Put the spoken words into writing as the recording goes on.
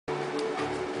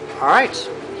Alright,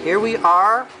 here we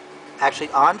are, actually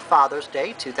on Father's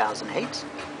Day 2008.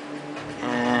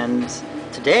 And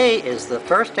today is the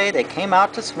first day they came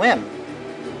out to swim.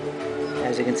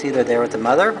 As you can see, they're there with the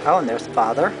mother. Oh, and there's the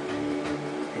father.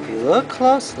 If you look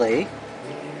closely,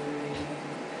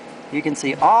 you can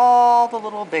see all the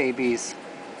little babies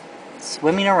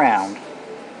swimming around.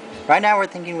 Right now we're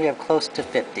thinking we have close to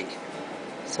 50.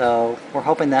 So we're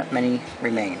hoping that many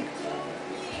remain.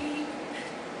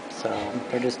 So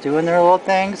they're just doing their little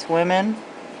thing, swimming.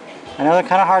 I know they're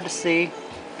kind of hard to see.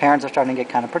 Parents are starting to get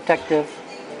kind of protective.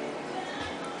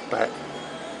 But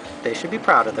they should be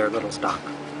proud of their little stock.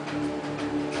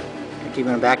 Keeping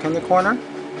them back in the corner.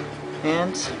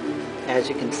 And as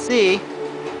you can see,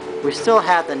 we still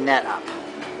have the net up.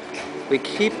 We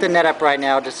keep the net up right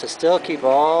now just to still keep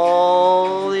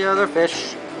all the other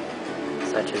fish,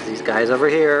 such as these guys over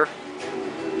here,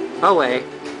 away,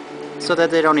 so that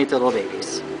they don't eat the little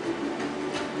babies.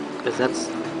 Because that's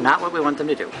not what we want them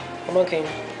to do. Come on, King.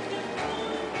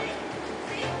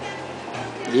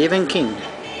 Even King.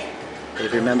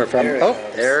 If you remember from...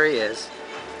 There he is.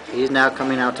 He's now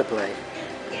coming out to play.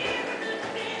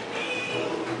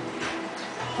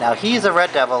 Now he's a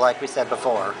red devil like we said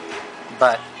before,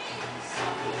 but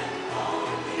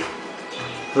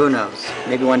who knows?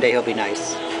 Maybe one day he'll be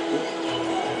nice.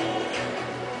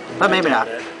 But maybe not.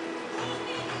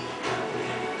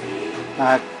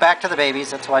 Back to the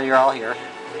babies, that's why you're all here.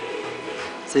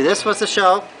 See, this was the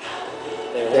show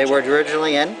they were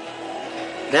originally in.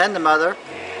 Then the mother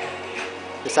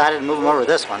decided to move them over to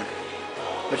this one,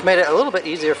 which made it a little bit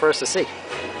easier for us to see.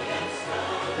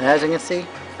 And as you can see,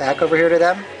 back over here to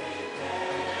them,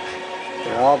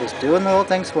 they're all just doing the little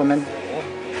thing, swimming.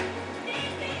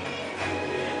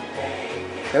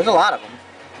 There's a lot of them.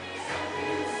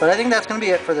 But I think that's going to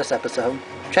be it for this episode.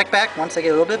 Check back once they get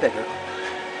a little bit bigger.